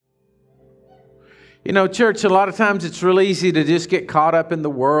You know, church, a lot of times it's real easy to just get caught up in the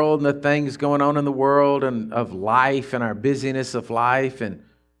world and the things going on in the world and of life and our busyness of life and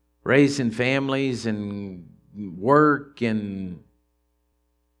raising families and work and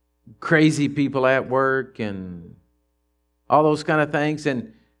crazy people at work and all those kind of things.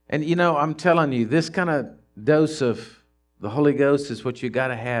 And you know, I'm telling you, this kind of dose of the Holy Ghost is what you got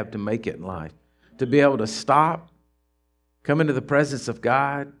to have to make it in life. To be able to stop, come into the presence of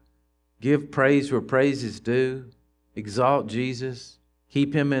God, give praise where praise is due, exalt Jesus,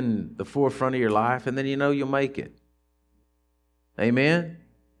 keep Him in the forefront of your life, and then you know you'll make it. Amen?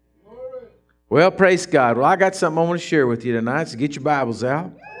 Well, praise God. Well, I got something I want to share with you tonight, so get your Bibles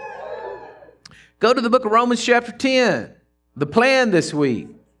out. Go to the book of Romans chapter 10, the plan this week.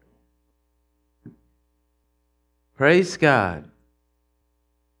 Praise God.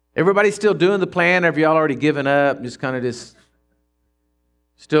 Everybody still doing the plan, or have y'all already given up, just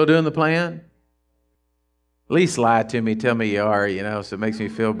still doing the plan? At least lie to me, tell me you are, so it makes me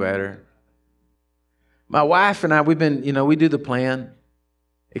feel better. My wife and I, we do the plan,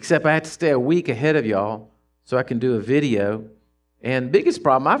 except I have to stay a week ahead of y'all so I can do a video. And biggest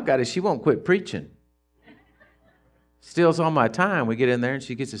problem I've got is she won't quit preaching. Steals all my time. We get in there and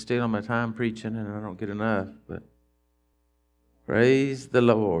she gets to steal all my time preaching, and I don't get enough. But praise the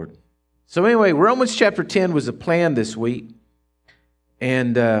Lord. So anyway, Romans chapter 10 was a plan this week.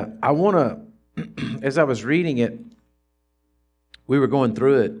 And I want to, as I was reading it, we were going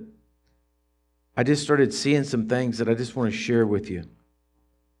through it, I just started seeing some things that I just want to share with you.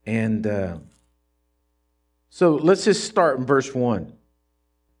 And so let's just start in verse 1.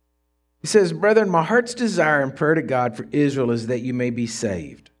 He says, "Brethren, my heart's desire and prayer to God for Israel is that you may be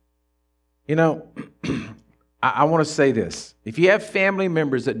saved." You know, I want to say this. If you have family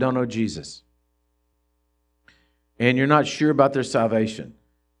members that don't know Jesus, and you're not sure about their salvation,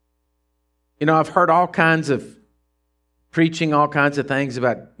 I've heard all kinds of preaching, all kinds of things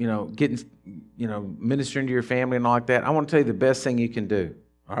about, getting, ministering to your family and all like that. I want to tell you the best thing you can do,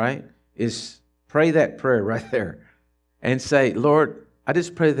 all right, is pray that prayer right there and say, "Lord, I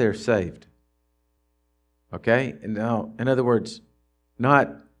just pray they're saved." Okay? And now, in other words,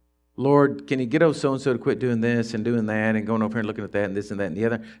 not, "Lord, can you get so-and-so to quit doing this and doing that and going over here and looking at that and this and that and the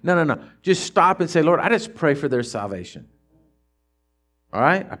other." No. Just stop and say, "Lord, I just pray for their salvation." All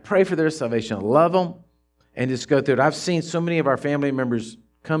right? I pray for their salvation. I love them, and just go through it. I've seen so many of our family members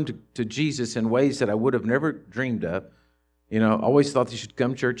come to Jesus in ways that I would have never dreamed of. I always thought they should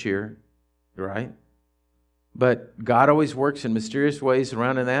come to church here, right? But God always works in mysterious ways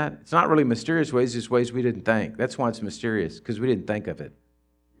around in that. It's not really mysterious ways, it's ways we didn't think. That's why it's mysterious, because we didn't think of it.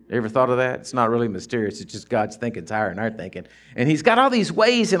 You ever thought of that? It's not really mysterious. It's just God's thinking's higher than our thinking. And He's got all these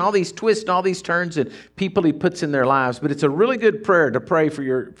ways and all these twists and all these turns and people He puts in their lives. But it's a really good prayer to pray for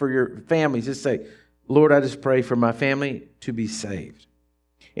your families. Just say, "Lord, I just pray for my family to be saved."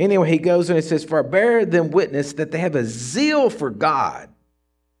 Anyway, he goes and he says, "For I bear them witness that they have a zeal for God,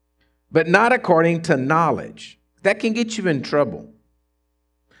 but not according to knowledge." That can get you in trouble.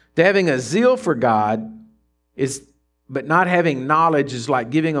 Having a zeal for God but not having knowledge is like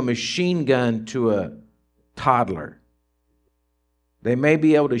giving a machine gun to a toddler. They may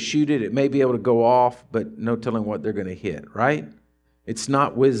be able to shoot it, it may be able to go off, but no telling what they're going to hit, right? It's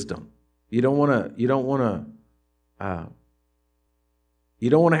not wisdom. You don't want to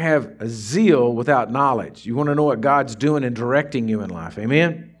have a zeal without knowledge. You want to know what God's doing and directing you in life.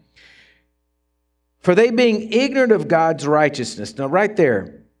 Amen? "For they being ignorant of God's righteousness." Now right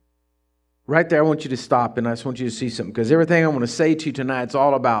there, I want you to stop and I just want you to see something, because everything I want to say to you tonight is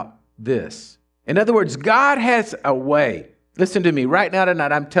all about this. In other words, God has a way. Listen to me right now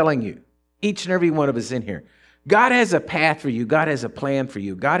tonight. I'm telling you, each and every one of us in here, God has a path for you. God has a plan for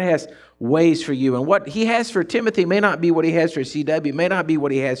you. God has ways for you. And what He has for Timothy may not be what He has for CW, may not be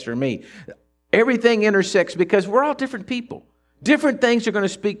what He has for me. Everything intersects because we're all different people. Different things are going to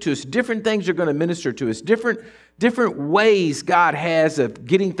speak to us. Different things are going to minister to us. Different ways God has of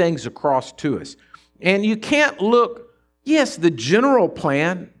getting things across to us. And you can't look, yes, the general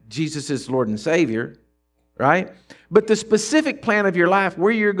plan, Jesus is Lord and Savior, right? But the specific plan of your life,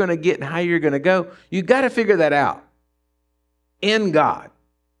 where you're going to get and how you're going to go, you got to figure that out in God.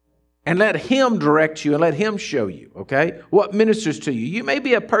 And let Him direct you and let Him show you, okay, what ministers to you. You may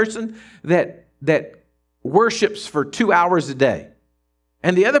be a person that worships for 2 hours a day.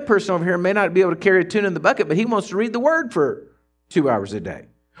 And the other person over here may not be able to carry a tune in the bucket, but he wants to read the Word for 2 hours a day.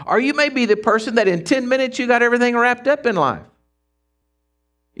 Or you may be the person that in 10 minutes you got everything wrapped up in life.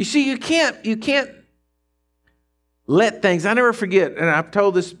 You see, you can't let things, I never forget, and I've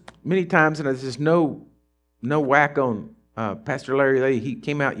told this many times, and there's just no whack on Pastor Larry Lee. He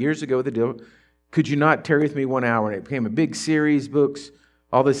came out years ago with a deal. Could you not tarry with me 1 hour? And it became a big series, books,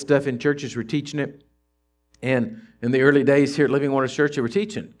 all this stuff in churches were teaching it. And in the early days here at Living Waters Church, they were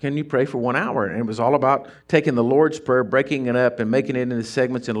teaching, can you pray for 1 hour? And it was all about taking the Lord's Prayer, breaking it up and making it into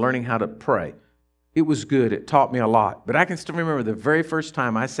segments and learning how to pray. It was good. It taught me a lot. But I can still remember the very first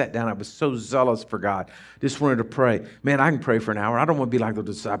time I sat down, I was so zealous for God. Just wanted to pray. Man, I can pray for an hour. I don't want to be like the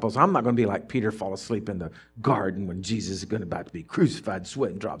disciples. I'm not going to be like Peter, fall asleep in the garden when Jesus is about to be crucified,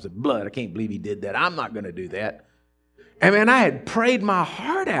 sweating drops of blood. I can't believe he did that. I'm not going to do that. And man, I had prayed my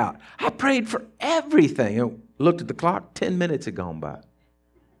heart out. I prayed for everything. I looked at the clock, 10 minutes had gone by.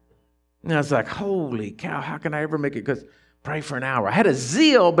 And I was like, holy cow, how can I ever make it? Because pray for an hour. I had a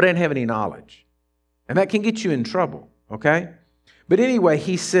zeal, but I didn't have any knowledge. And that can get you in trouble, okay? But anyway,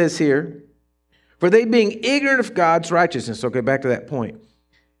 he says here, for they being ignorant of God's righteousness. Okay, back to that point.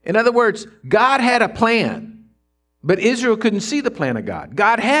 In other words, God had a plan, but Israel couldn't see the plan of God.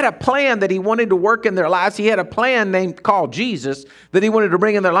 God had a plan that he wanted to work in their lives. He had a plan called Jesus that he wanted to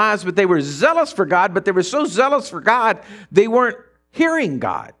bring in their lives, but they were zealous for God, but they were so zealous for God, they weren't hearing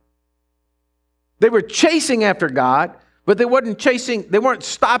God. They were chasing after God, but they weren't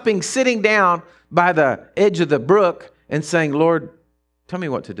stopping, sitting down by the edge of the brook and saying, Lord, tell me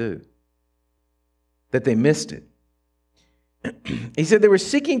what to do. That they missed it. He said they were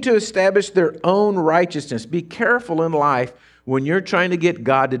seeking to establish their own righteousness. Be careful in life when you're trying to get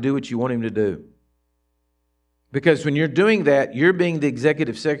God to do what you want him to do. Because when you're doing that, you're being the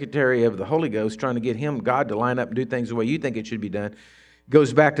executive secretary of the Holy Ghost, trying to get God to line up and do things the way you think it should be done.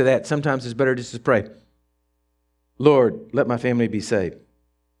 Goes back to that. Sometimes it's better just to pray, Lord, let my family be saved.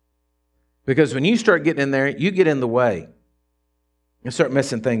 Because when you start getting in there, you get in the way and start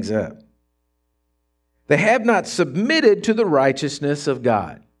messing things up. They have not submitted to the righteousness of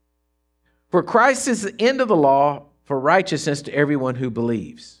God. For Christ is the end of the law for righteousness to everyone who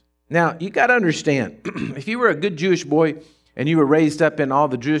believes. Now, you got to understand, if you were a good Jewish boy and you were raised up in all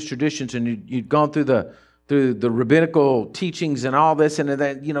the Jewish traditions and you'd gone through the rabbinical teachings and all this, and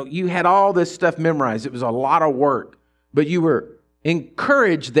that, you had all this stuff memorized. It was a lot of work, but you were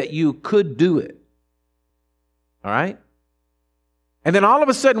encouraged that you could do it. All right? And then all of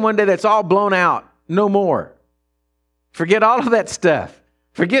a sudden one day that's all blown out. No more. Forget all of that stuff.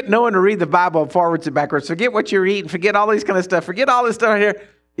 Forget knowing to read the Bible forwards and backwards. Forget what you're eating. Forget all these kind of stuff. Forget all this stuff right here.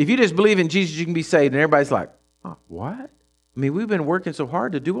 If you just believe in Jesus, you can be saved. And everybody's like, oh, what? I mean, we've been working so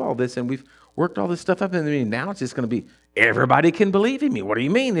hard to do all this, and we've worked all this stuff up, and now it's just going to be, everybody can believe in me. What do you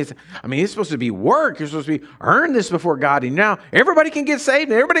mean? It's supposed to be work. You're supposed to be earn this before God. And now everybody can get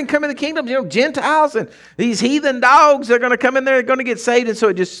saved, and everybody can come in the kingdom. Gentiles and these heathen dogs, they're going to come in there, they're going to get saved. And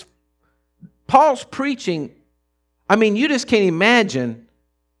so Paul's preaching, you just can't imagine.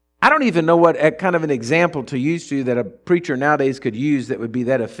 I don't even know what kind of an example to use to you that a preacher nowadays could use that would be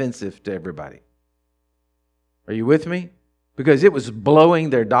that offensive to everybody. Are you with me? Because it was blowing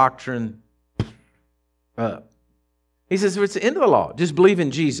their doctrine up. He says, it's the end of the law. Just believe in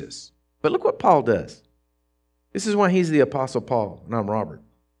Jesus. But look what Paul does. This is why he's the Apostle Paul, and I'm Robert.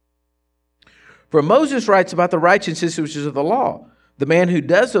 For Moses writes about the righteousness which is of the law. The man who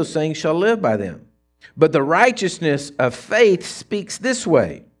does those things shall live by them. But the righteousness of faith speaks this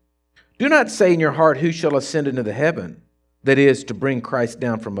way. Do not say in your heart, who shall ascend into the heaven? That is, to bring Christ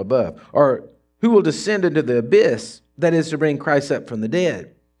down from above. Or who will descend into the abyss? That is, to bring Christ up from the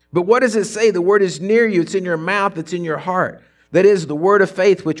dead. But what does it say? The word is near you. It's in your mouth. It's in your heart. That is the word of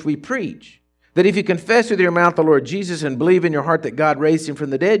faith which we preach. That if you confess with your mouth the Lord Jesus and believe in your heart that God raised him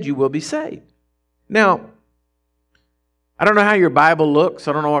from the dead, you will be saved. Now, I don't know how your Bible looks.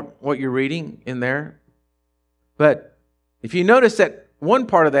 I don't know what you're reading in there. But if you notice that one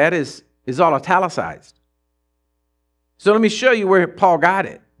part of that is all italicized. So let me show you where Paul got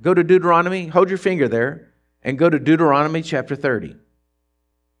it. Go to Deuteronomy. Hold your finger there and go to Deuteronomy chapter 30.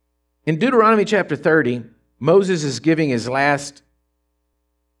 In Deuteronomy chapter 30, Moses is giving his last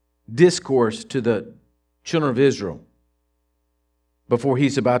discourse to the children of Israel before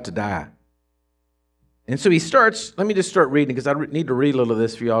he's about to die. And so he starts, let me just start reading because I need to read a little of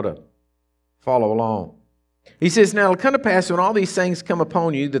this for y'all to follow along. He says, now it'll come to pass when all these things come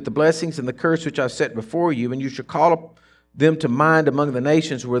upon you, that the blessings and the curse which I've set before you, and you shall call them to mind among the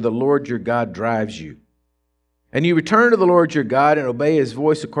nations where the Lord your God drives you. And you return to the Lord your God and obey his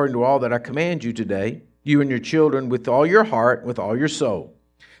voice according to all that I command you today, you and your children, with all your heart, with all your soul,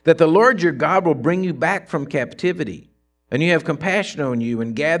 that the Lord your God will bring you back from captivity, and you have compassion on you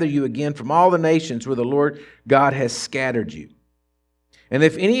and gather you again from all the nations where the Lord God has scattered you. And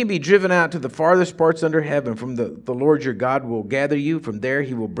if any be driven out to the farthest parts under heaven, from the Lord your God will gather you, from there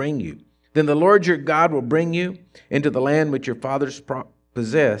he will bring you. Then the Lord your God will bring you into the land which your fathers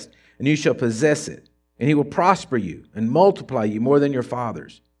possessed, and you shall possess it. And he will prosper you and multiply you more than your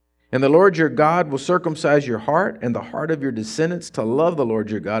fathers. And the Lord your God will circumcise your heart and the heart of your descendants to love the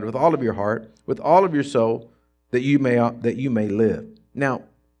Lord your God with all of your heart, with all of your soul, that you may live. Now,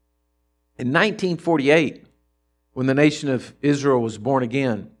 in 1948, when the nation of Israel was born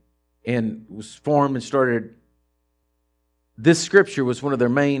again and was formed and started, this scripture was one of their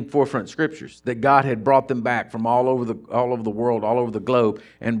main forefront scriptures, that God had brought them back from all over the world, all over the globe,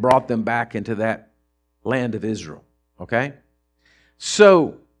 and brought them back into that land of Israel. Okay?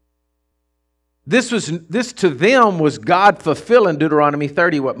 So this to them was God fulfilling Deuteronomy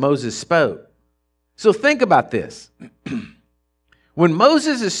 30, what Moses spoke. So think about this. When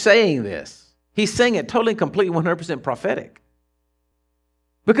Moses is saying this, he's saying it totally, completely, 100% prophetic.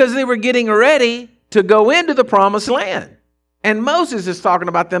 Because they were getting ready to go into the promised land. And Moses is talking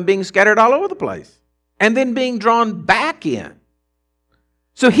about them being scattered all over the place and then being drawn back in.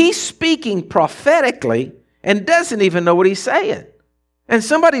 So he's speaking prophetically and doesn't even know what he's saying. And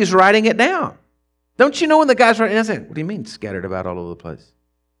somebody's writing it down. Don't you know when the guy's writing it down saying, what do you mean scattered about all over the place?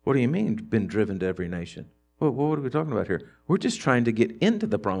 What do you mean been driven to every nation? Well, what are we talking about here? We're just trying to get into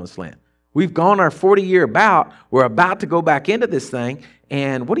the promised land. We've gone our 40-year bout. We're about to go back into this thing.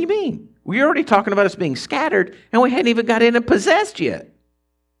 And what do you mean? We're already talking about us being scattered, and we hadn't even got in and possessed yet.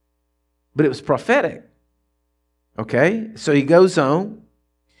 But it was prophetic. Okay? So he goes on,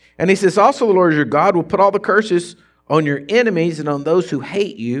 and he says, also the Lord your God will put all the curses on your enemies and on those who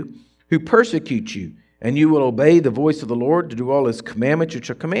hate you, who persecute you. And you will obey the voice of the Lord to do all his commandments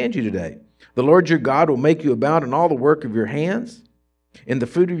which I command you today. The Lord your God will make you abound in all the work of your hands, in the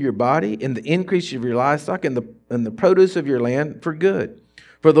fruit of your body, in the increase of your livestock, in the produce of your land for good.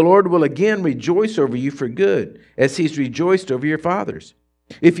 For the Lord will again rejoice over you for good, as he's rejoiced over your fathers.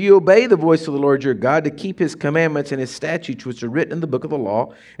 If you obey the voice of the Lord your God to keep his commandments and his statutes which are written in the book of the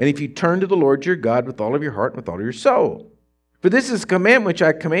law, and if you turn to the Lord your God with all of your heart and with all of your soul. For this is a commandment which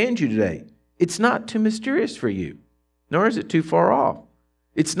I command you today. It's not too mysterious for you, nor is it too far off.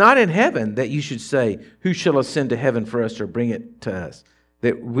 It's not in heaven that you should say, who shall ascend to heaven for us or bring it to us,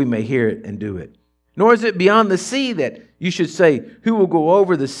 that we may hear it and do it. Nor is it beyond the sea that you should say, who will go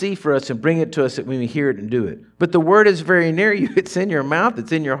over the sea for us and bring it to us that we may hear it and do it. But the word is very near you. It's in your mouth.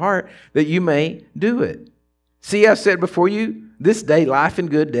 It's in your heart that you may do it. See, I've said before you this day life and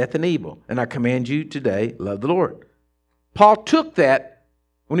good, death and evil. And I command you today, love the Lord. Paul took that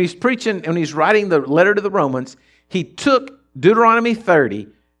when he's preaching and he's writing the letter to the Romans. He took Deuteronomy 30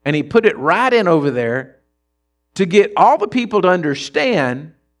 and he put it right in over there to get all the people to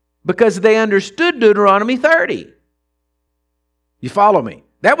understand, because they understood Deuteronomy 30. You follow me?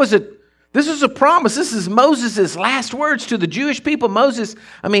 This is a promise. This is Moses' last words to the Jewish people. Moses,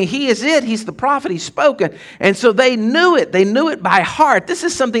 he is it. He's the prophet. He's spoken. And so they knew it. They knew it by heart. This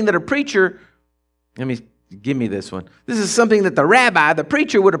is something that a preacher, give me this one. This is something that the rabbi, the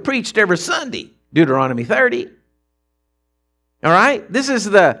preacher, would have preached every Sunday. Deuteronomy 30. All right? This is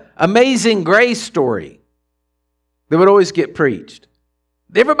the amazing grace story that would always get preached.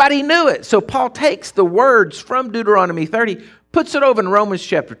 Everybody knew it. So Paul takes the words from Deuteronomy 30, puts it over in Romans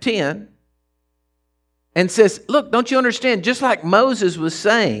chapter 10, and says, look, don't you understand? Just like Moses was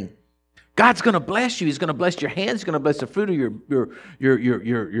saying, God's going to bless you. He's going to bless your hands. He's going to bless the fruit of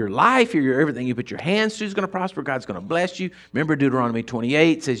your life, your everything you put your hands to is going to prosper. God's going to bless you. Remember Deuteronomy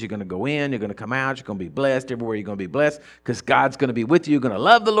 28 says you're going to go in, you're going to come out, you're going to be blessed. Everywhere you're going to be blessed because God's going to be with you. You're going to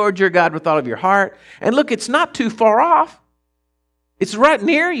love the Lord your God with all of your heart. And look, it's not too far off. It's right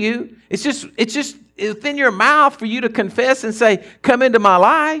near you. It's just within your mouth for you to confess and say, come into my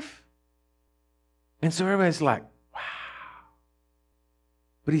life. And so everybody's like, wow.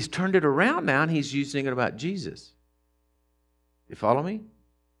 But he's turned it around now and he's using it about Jesus. You follow me?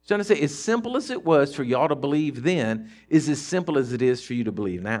 He's trying to say, as simple as it was for y'all to believe then is as simple as it is for you to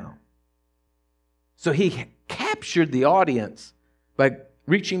believe now. So he captured the audience by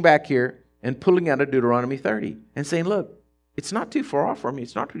reaching back here and pulling out of Deuteronomy 30 and saying, look, it's not too far off from you.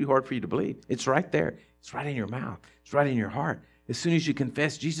 It's not too hard for you to believe. It's right there. It's right in your mouth. It's right in your heart. As soon as you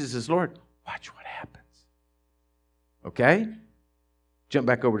confess Jesus as Lord, watch what happens. Okay? Jump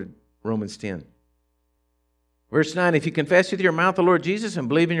back over to Romans 10. Verse 9, if you confess with your mouth the Lord Jesus and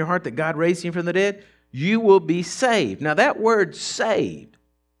believe in your heart that God raised him from the dead, you will be saved. Now that word saved,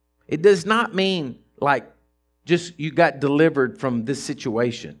 it does not mean like just you got delivered from this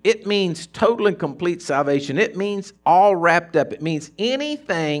situation. It means total and complete salvation. It means all wrapped up. It means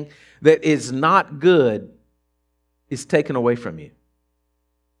anything that is not good is taken away from you.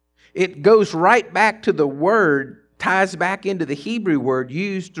 It goes right back to the word ties back into the Hebrew word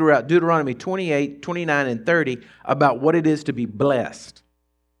used throughout Deuteronomy 28, 29, and 30 about what it is to be blessed.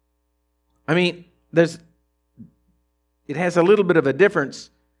 I mean, it has a little bit of a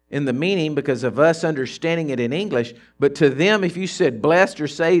difference in the meaning because of us understanding it in English, but to them, if you said blessed or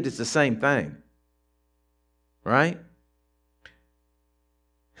saved, it's the same thing. Right?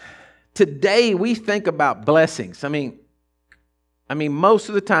 Today, we think about blessings. I mean, most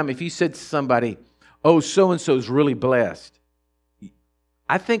of the time, if you said to somebody, oh, so-and-so is really blessed,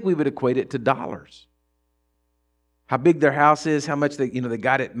 I think we would equate it to dollars. How big their house is, how much they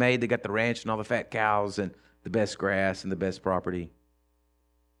got it made, they got the ranch and all the fat cows and the best grass and the best property.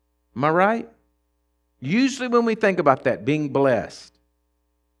 Am I right? Usually when we think about that, being blessed,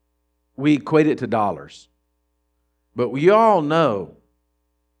 we equate it to dollars. But we all know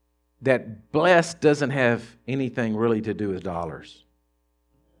that blessed doesn't have anything really to do with dollars.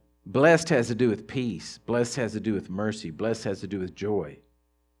 Blessed has to do with peace. Blessed has to do with mercy. Blessed has to do with joy.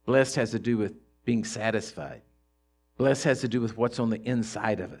 Blessed has to do with being satisfied. Blessed has to do with what's on the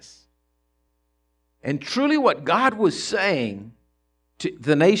inside of us. And truly what God was saying to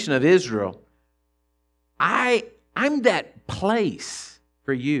the nation of Israel, I'm that place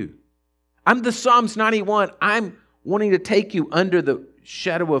for you. I'm the Psalms 91. I'm wanting to take you under the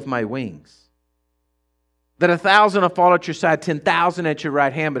shadow of my wings. That 1,000 will fall at your side, 10,000 at your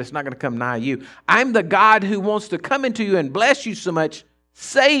right hand, but it's not going to come nigh you. I'm the God who wants to come into you and bless you so much,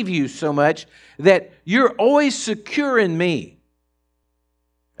 save you so much, that you're always secure in me.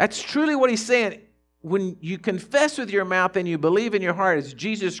 That's truly what he's saying. When you confess with your mouth and you believe in your heart as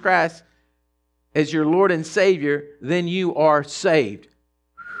Jesus Christ as your Lord and Savior, then you are saved.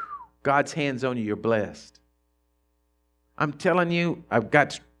 God's hands on you, you're blessed. I'm telling you, I've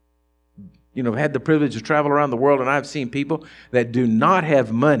had the privilege to travel around the world, and I've seen people that do not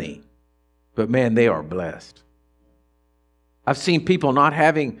have money, but man, they are blessed. I've seen people not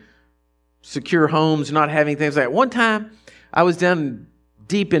having secure homes, not having things like that. One time, I was down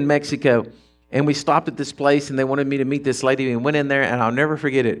deep in Mexico, and we stopped at this place, and they wanted me to meet this lady, and went in there, and I'll never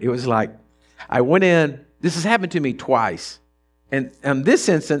forget it. It was like, I went in, this has happened to me twice, and in this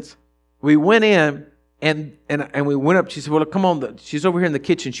instance, we went in, and we went up. She said, well, come on. She's over here in the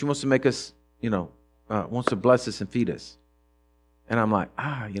kitchen. She wants to make us, wants to bless us and feed us. And I'm like,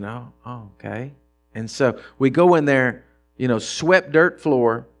 okay. And so we go in there, swept dirt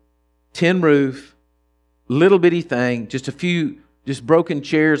floor, tin roof, little bitty thing, just a few, just broken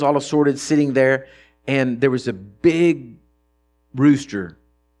chairs, all assorted, sitting there. And there was a big rooster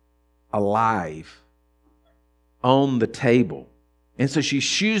alive on the table. And so she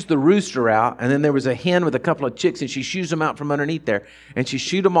shoos the rooster out, and then there was a hen with a couple of chicks, and she shoos them out from underneath there. And she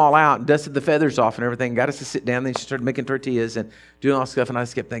shooed them all out and dusted the feathers off and everything, got us to sit down. Then she started making tortillas and doing all this stuff, and I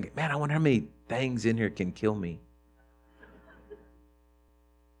just kept thinking, man, I wonder how many things in here can kill me.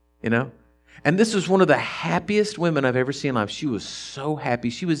 And this was one of the happiest women I've ever seen in life. She was so happy.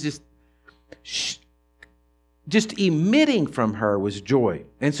 She was just emitting from her was joy.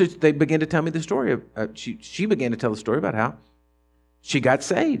 And so they began to tell me the story. She began to tell the story about how she got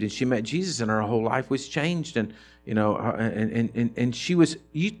saved and she met Jesus and her whole life was changed. And, and she was,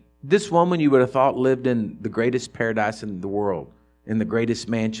 this woman you would have thought lived in the greatest paradise in the world, in the greatest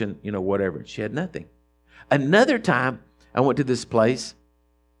mansion, whatever. She had nothing. Another time I went to this place,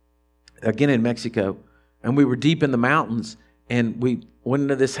 again in Mexico, and we were deep in the mountains, and we went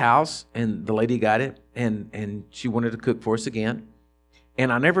into this house, and the lady got it, and she wanted to cook for us again.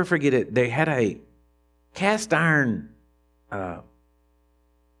 And I'll never forget it. They had a cast iron,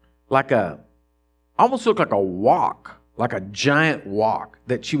 almost looked like a wok, like a giant wok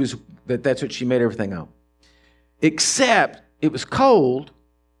that's what she made everything on. Except it was cold,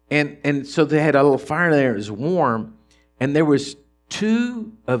 and so they had a little fire there. It was warm, and there was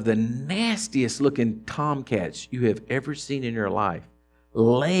 2 of the nastiest looking tomcats you have ever seen in your life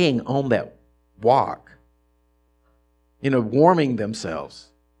laying on that wok, warming themselves.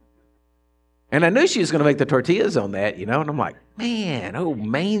 And I knew she was going to make the tortillas on that, and I'm like, man, oh,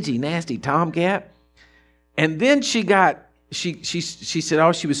 mangy, nasty tomcat. And then she said,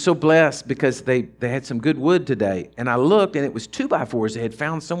 oh, she was so blessed because they had some good wood today. And I looked, and it was 2x4s they had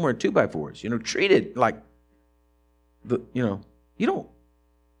found somewhere, 2x4s, treated like you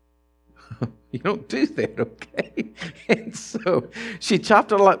don't do that, okay? And so she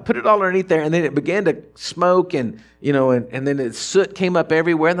chopped it all up, put it all underneath there, and then it began to smoke, and then the soot came up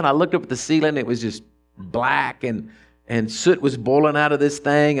everywhere. And then I looked up at the ceiling, it was just black, and soot was boiling out of this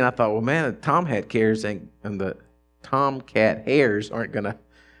thing. And I thought, well, man, the tomcat hairs aren't going to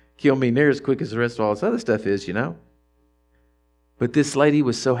kill me near as quick as the rest of all this other stuff is, But this lady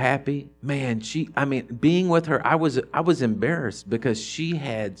was so happy. Man, being with her, I was embarrassed because she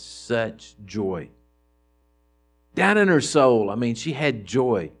had such joy. Down in her soul, she had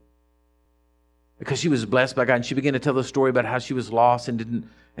joy. Because she was blessed by God, and she began to tell the story about how she was lost and didn't,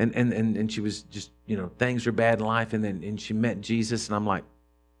 and she was just, things were bad in life, and she met Jesus, and I'm like,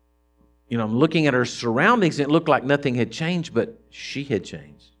 I'm looking at her surroundings, and it looked like nothing had changed, but she had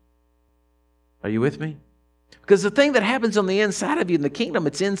changed. Are you with me? Because the thing that happens on the inside of you in the kingdom,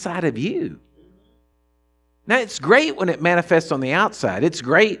 it's inside of you. Now, it's great when it manifests on the outside. It's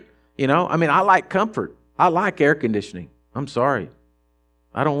great, I like comfort. I like air conditioning. I'm sorry.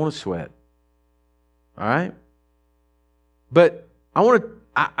 I don't want to sweat. All right? But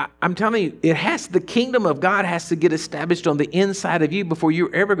I'm telling you, the kingdom of God has to get established on the inside of you before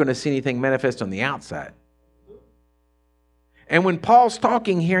you're ever going to see anything manifest on the outside. And when Paul's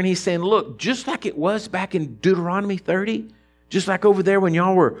talking here and he's saying, look, just like it was back in Deuteronomy 30, just like over there when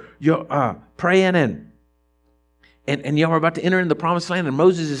y'all were praying and y'all were about to enter into the promised land, and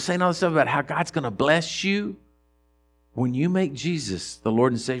Moses is saying all this stuff about how God's going to bless you. When you make Jesus the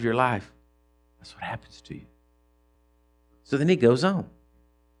Lord and Savior of your life, that's what happens to you. So then he goes on.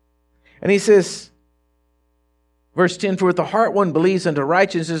 And he says, verse 10, for with the heart one believes unto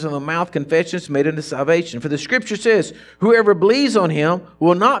righteousness, and the mouth confession is made unto salvation. For the scripture says, whoever believes on him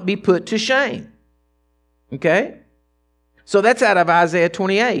will not be put to shame. Okay? So that's out of Isaiah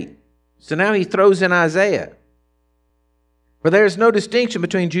 28. So now he throws in Isaiah. For there is no distinction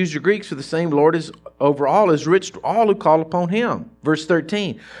between Jews or Greeks, for the same Lord is over all, is rich to all who call upon him. Verse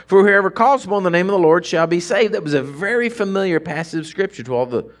 13, for whoever calls upon the name of the Lord shall be saved. That was a very familiar passage of Scripture to all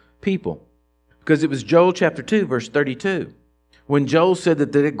the people, because it was Joel chapter 2, verse 32. When Joel said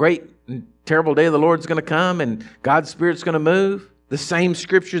that the great and terrible day of the Lord is going to come and God's Spirit's going to move, the same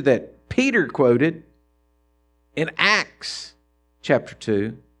Scripture that Peter quoted in Acts chapter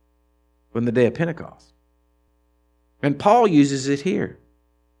 2 when the day of Pentecost. And Paul uses it here.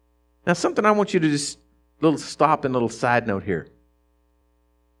 Now, something I want you to just stop and a little side note here.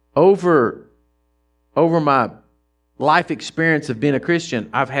 Over my life experience of being a Christian,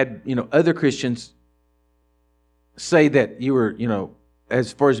 I've had, other Christians say that you were,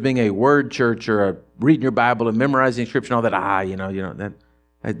 as far as being a word church or a reading your Bible and memorizing Scripture and all that,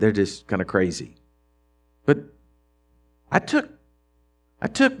 they're just kind of crazy. But I took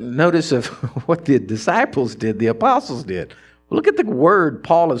notice of what the disciples did, the apostles did. Look at the word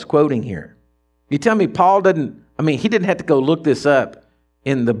Paul is quoting here. You tell me Paul he didn't have to go look this up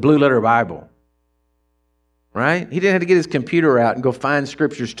in the Blue Letter Bible, right? He didn't have to get his computer out and go find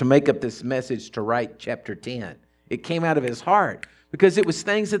scriptures to make up this message to write chapter 10. It came out of his heart because it was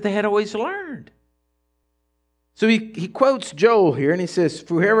things that they had always learned. So he quotes Joel here and he says,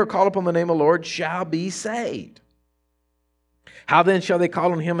 for whoever call upon the name of the Lord shall be saved. How then shall they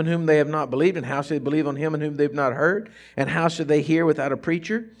call on him in whom they have not believed? And how shall they believe on him in whom they have not heard? And how shall they hear without a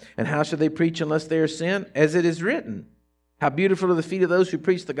preacher? And how shall they preach unless they are sent? As it is written, how beautiful are the feet of those who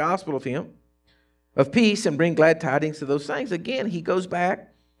preach the gospel of him, of peace, and bring glad tidings to those things. Again, he goes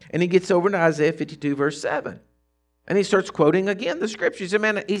back and he gets over to Isaiah 52, verse 7. And he starts quoting again the scriptures.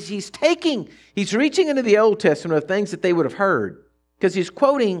 And he's reaching into the Old Testament of things that they would have heard, because he's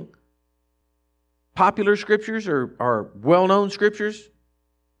quoting popular scriptures or well-known scriptures.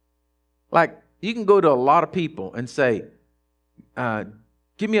 Like, you can go to a lot of people and say,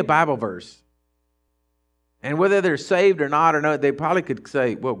 give me a Bible verse. And whether they're saved or not, they probably could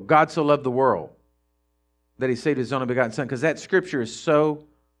say, well, God so loved the world that he saved his only begotten Son, because that scripture is so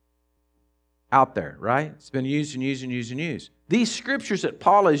out there, right? It's been used and used and used and used. These scriptures that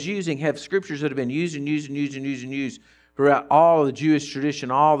Paul is using have scriptures that have been used and used and used and used and used throughout all the Jewish tradition,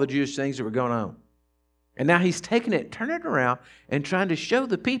 all the Jewish things that were going on. And now he's taking it, turning it around, and trying to show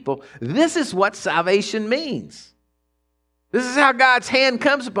the people, this is what salvation means. This is how God's hand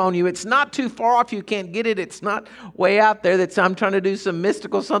comes upon you. It's not too far off. You can't get it. It's not way out there that I'm trying to do some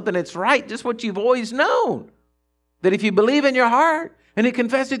mystical something. It's right, just what you've always known. That if you believe in your heart and you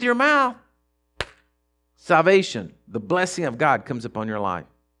confess with your mouth, salvation, the blessing of God comes upon your life.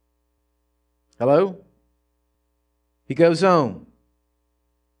 Hello? He goes on.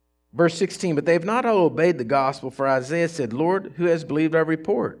 Verse 16, but they have not all obeyed the gospel, for Isaiah said, Lord, who has believed our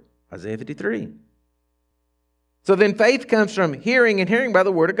report? Isaiah 53. So then faith comes from hearing, and hearing by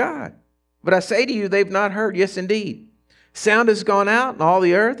the word of God. But I say to you, they've not heard. Yes, indeed. Sound has gone out in all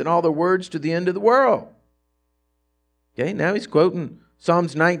the earth, and all their words to the end of the world. Okay, now he's quoting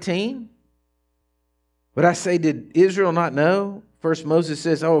Psalms 19. But I say, did Israel not know? First Moses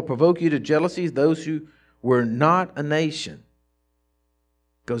says, I will provoke you to jealousy, those who were not a nation.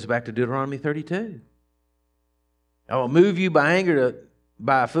 Goes back to Deuteronomy 32. I will move you by anger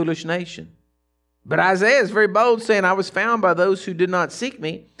by a foolish nation. But Isaiah is very bold, saying, I was found by those who did not seek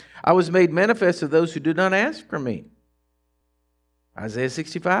me. I was made manifest of those who did not ask for me. Isaiah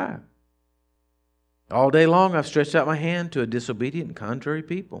 65. All day long I've stretched out my hand to a disobedient and contrary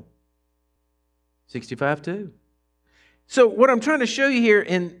people. 65 too. So what I'm trying to show you here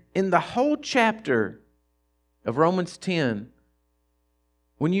in the whole chapter of Romans 10,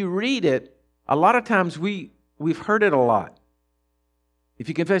 when you read it, a lot of times we've heard it a lot. If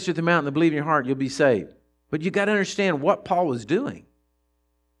you confess with your mouth and believe in your heart, you'll be saved. But you got to understand what Paul was doing.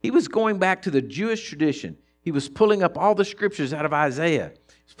 He was going back to the Jewish tradition. He was pulling up all the scriptures out of Isaiah.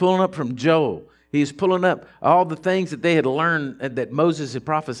 He's pulling up from Joel. He's pulling up all the things that they had learned that Moses had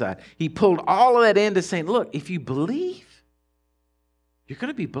prophesied. He pulled all of that into saying, look, if you believe, you're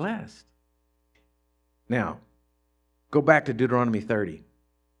going to be blessed. Now, go back to Deuteronomy 30.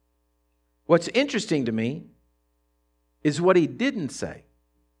 What's interesting to me is what he didn't say.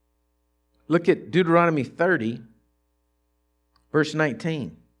 Look at Deuteronomy 30, verse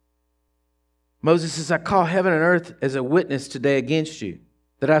 19. Moses says, I call heaven and earth as a witness today against you,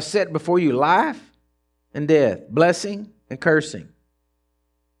 that I've set before you life and death, blessing and cursing.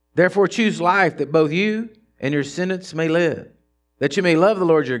 Therefore choose life, that both you and your descendants may live, that you may love the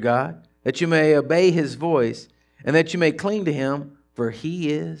Lord your God, that you may obey his voice, and that you may cling to him, for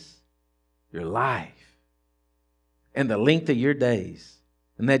he is your life and the length of your days,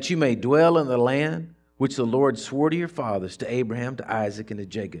 and that you may dwell in the land which the Lord swore to your fathers, to Abraham, to Isaac, and to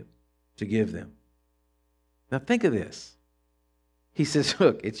Jacob, to give them. Now think of this. He says,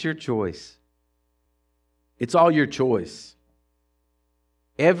 look, it's your choice. It's all your choice.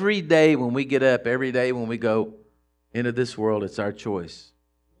 Every day when we get up, every day when we go into this world, it's our choice.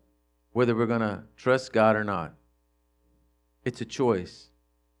 Whether we're going to trust God or not. It's a choice.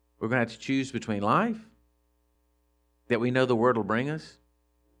 We're going to have to choose between life, that we know the Word will bring us,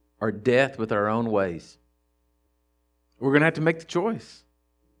 or death with our own ways. We're going to have to make the choice.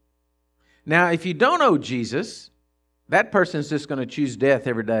 Now, if you don't know Jesus, that person's just going to choose death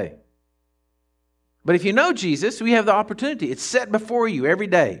every day. But if you know Jesus, we have the opportunity. It's set before you every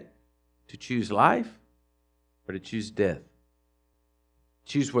day to choose life or to choose death.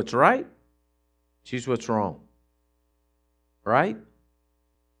 Choose what's right, choose what's wrong. Right?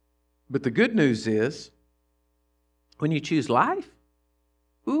 But the good news is, when you choose life,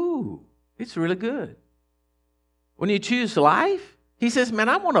 it's really good. When you choose life, he says, man,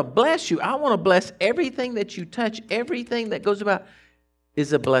 I want to bless you. I want to bless everything that you touch. Everything that goes about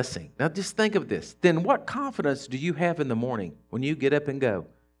is a blessing. Now just think of this. Then what confidence do you have in the morning when you get up and go?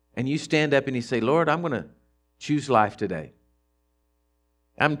 And you stand up and you say, Lord, I'm going to choose life today.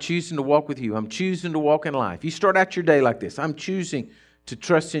 I'm choosing to walk with you. I'm choosing to walk in life. You start out your day like this. I'm choosing to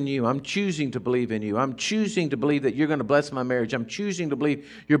trust in you. I'm choosing to believe in you. I'm choosing to believe that you're going to bless my marriage. I'm choosing to believe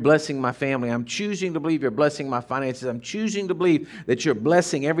you're blessing my family. I'm choosing to believe you're blessing my finances. I'm choosing to believe that you're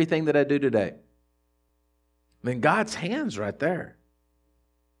blessing everything that I do today. I mean, God's hand's right there.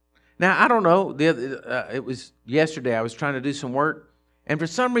 Now, I don't know. It was yesterday. I was trying to do some work, and for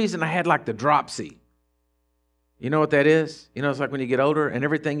some reason, I had like the dropsy. You know what that is? You know, it's like when you get older and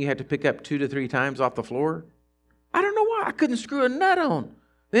everything you had to pick up 2 to 3 times off the floor. I don't know why. I couldn't screw a nut on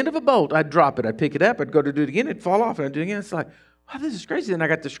the end of a bolt. I'd drop it. I'd pick it up. I'd go to do it again. It'd fall off, and I'd do it again. It's like, wow, this is crazy. Then I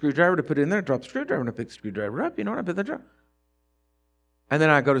got the screwdriver to put it in there, drop the screwdriver, and I pick the screwdriver up, and I put the drop. And then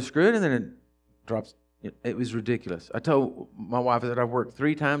I go to screw it, and then it drops. It was ridiculous. I told my wife that I've worked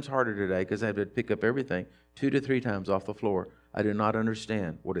 3 times harder today because I had to pick up everything 2 to 3 times off the floor. I do not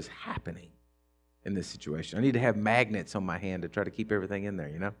understand what is happening in this situation. I need to have magnets on my hand to try to keep everything in there,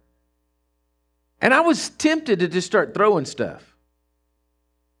 you know? And I was tempted to just start throwing stuff.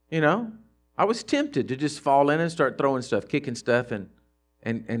 You know? I was tempted to just fall in and start throwing stuff, kicking stuff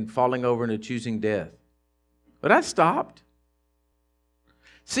and falling over into choosing death. But I stopped.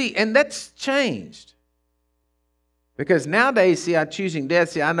 See, and that's changed. Because nowadays, see, I'm choosing death.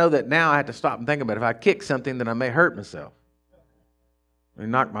 See, I know that now I have to stop and think about it. If I kick something, then I may hurt myself. I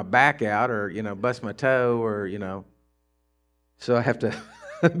knock my back out or, bust my toe or, So I have to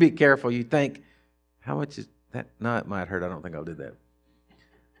be careful. You think, how much is that? No, it might hurt. I don't think I'll do that.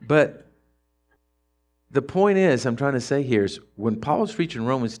 But the point is, I'm trying to say here is when Paul's preaching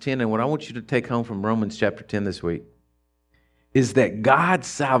Romans 10, and what I want you to take home from Romans chapter 10 this week, is that God's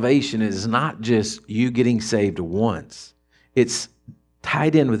salvation is not just you getting saved once. It's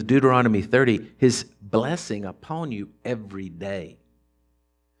tied in with Deuteronomy 30, his blessing upon you every day.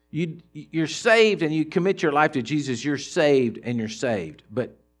 You're saved and you commit your life to Jesus, you're saved and you're saved.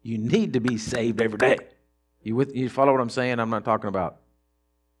 But you need to be saved every day. You follow what I'm saying? I'm not talking about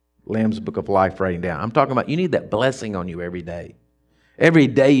Lamb's Book of Life writing down. I'm talking about you need that blessing on you every day. Every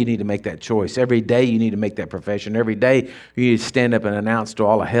day you need to make that choice. Every day you need to make that profession. Every day you need to stand up and announce to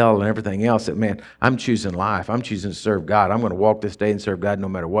all of hell and everything else that, man, I'm choosing life. I'm choosing to serve God. I'm going to walk this day and serve God no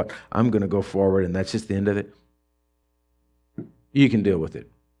matter what. I'm going to go forward, and that's just the end of it. You can deal with it.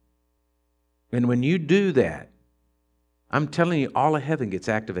 And when you do that, I'm telling you, all of heaven gets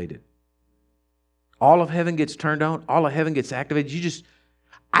activated. All of heaven gets turned on. All of heaven gets activated.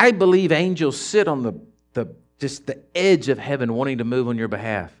 I believe angels sit on the edge of heaven wanting to move on your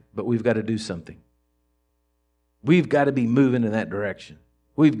behalf, but we've got to do something. We've got to be moving in that direction.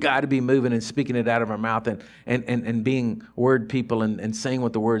 We've got to be moving and speaking it out of our mouth and being word people and saying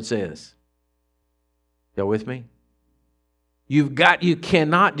what the word says. Y'all with me? You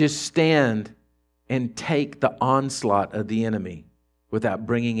cannot just stand and take the onslaught of the enemy without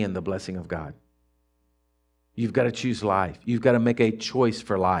bringing in the blessing of God. You've got to choose life. You've got to make a choice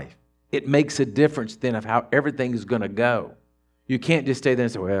for life. It makes a difference then of how everything is going to go. You can't just stay there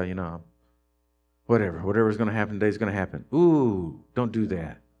and say, well, whatever's going to happen today is going to happen. Ooh, don't do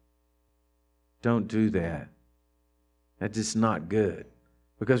that. Don't do that. That's just not good.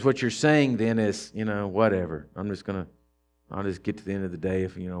 Because what you're saying then is, whatever. I'll just get to the end of the day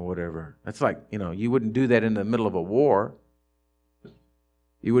if, whatever. That's like, you wouldn't do that in the middle of a war.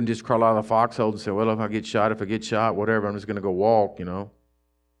 You wouldn't just crawl out of the foxhole and say, well, if I get shot, whatever, I'm just going to go walk,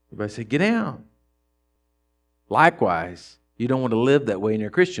 Everybody say, get down. Likewise, you don't want to live that way in your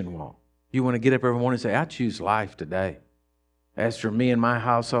Christian walk. You want to get up every morning and say, I choose life today. As for me and my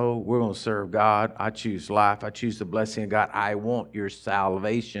household, we're going to serve God. I choose life. I choose the blessing of God. I want your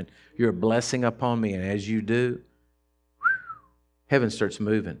salvation, your blessing upon me. And as you do, heaven starts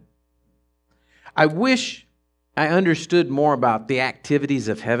moving. I wish I understood more about the activities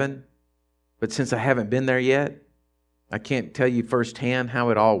of heaven, but since I haven't been there yet, I can't tell you firsthand how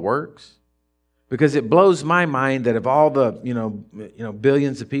it all works, because it blows my mind that of all the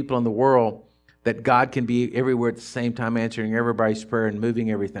billions of people in the world, that God can be everywhere at the same time, answering everybody's prayer and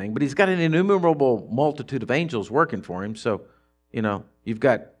moving everything. But He's got an innumerable multitude of angels working for Him. So, you've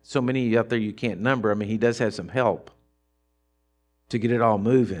got so many out there you can't number. I mean, He does have some help to get it all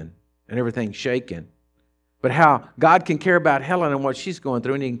moving and everything shaking. But how God can care about Helen and what she's going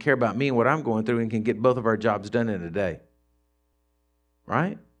through, and He can care about me and what I'm going through, and can get both of our jobs done in a day.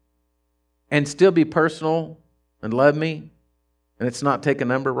 Right? And still be personal and love me. And it's not take a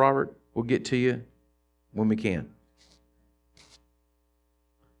number, Robert. We'll get to you when we can.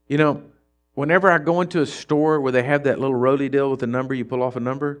 Whenever I go into a store where they have that little roly deal with a number, you pull off a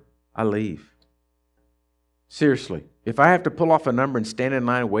number, I leave. Seriously. If I have to pull off a number and stand in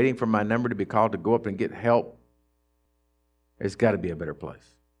line waiting for my number to be called to go up and get help, there's got to be a better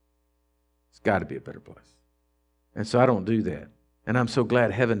place. It's got to be a better place. And so I don't do that. And I'm so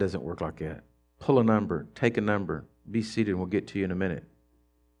glad heaven doesn't work like that. Pull a number, take a number, be seated, and we'll get to you in a minute.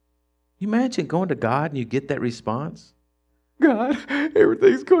 You imagine going to God and you get that response? God,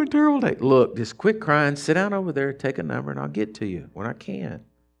 everything's going terrible today. Look, just quit crying, sit down over there, take a number, and I'll get to you when I can.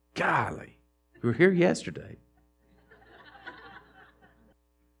 Golly, you were here yesterday.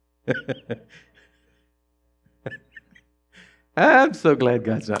 I'm so glad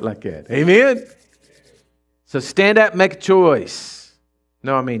God's not like that. Amen? So stand up, make a choice.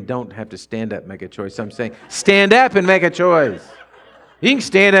 No, I mean, don't have to stand up, make a choice. I'm saying stand up and make a choice. You can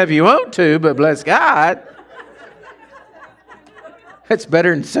stand up if you want to, but bless God. That's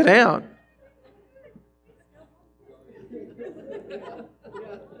better than sit down.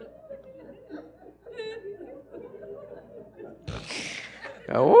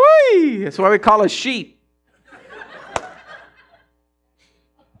 Oy, that's why we call us sheep.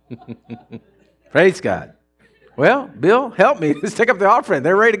 Praise God. Well, Bill, help me. Let's take up the offering.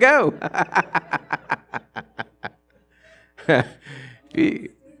 They're ready to go.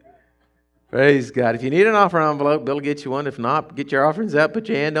 Praise God. If you need an offering envelope, Bill will get you one. If not, get your offerings out, put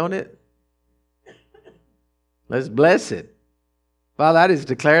your hand on it. Let's bless it. Father, I just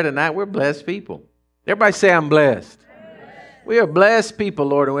declare tonight we're blessed people. Everybody say, I'm blessed. We are blessed people,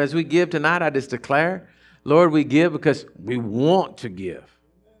 Lord. And as we give tonight, I just declare, Lord, we give because we want to give.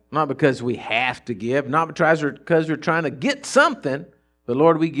 Not because we have to give. Not because we're trying to get something. But,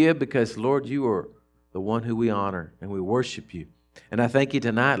 Lord, we give because, Lord, you are the one who we honor and we worship you. And I thank you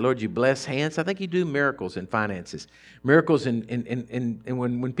tonight, Lord, you bless hands. I think you do miracles in finances. Miracles in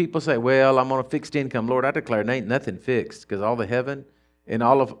when people say, well, I'm on a fixed income. Lord, I declare there ain't nothing fixed because all the heaven and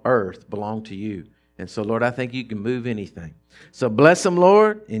all of earth belong to you. And so, Lord, I think you can move anything. So bless them,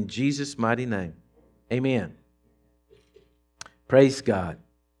 Lord, in Jesus' mighty name. Amen. Praise God.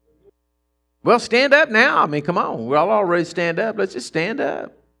 Well, stand up now. I mean, come on. We're all ready to stand up. Let's just stand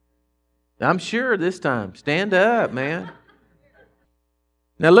up. I'm sure this time. Stand up, man.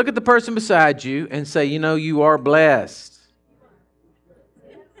 Now look at the person beside you and say, you know, you are blessed.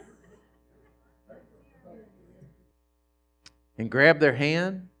 And grab their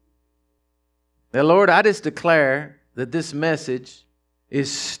hand. Now, Lord, I just declare that this message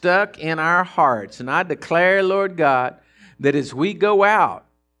is stuck in our hearts. And I declare, Lord God, that as we go out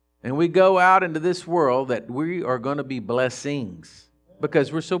and we go out into this world, that we are going to be blessings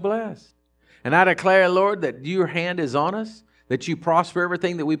because we're so blessed. And I declare, Lord, that your hand is on us, that you prosper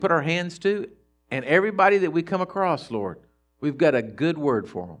everything that we put our hands to, and everybody that we come across, Lord, we've got a good word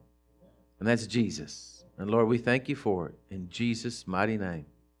for them. And that's Jesus. And Lord, we thank you for it. In Jesus' mighty name,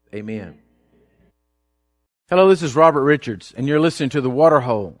 amen. Hello, this is Robert Richards, and you're listening to The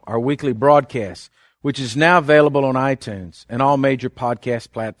Waterhole, our weekly broadcast, which is now available on iTunes and all major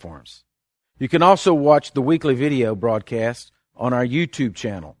podcast platforms. You can also watch the weekly video broadcast on our YouTube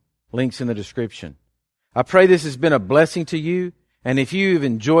channel. Links in the description. I pray this has been a blessing to you, and if you've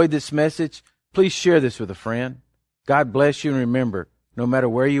enjoyed this message, please share this with a friend. God bless you, and remember, no matter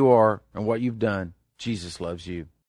where you are and what you've done, Jesus loves you.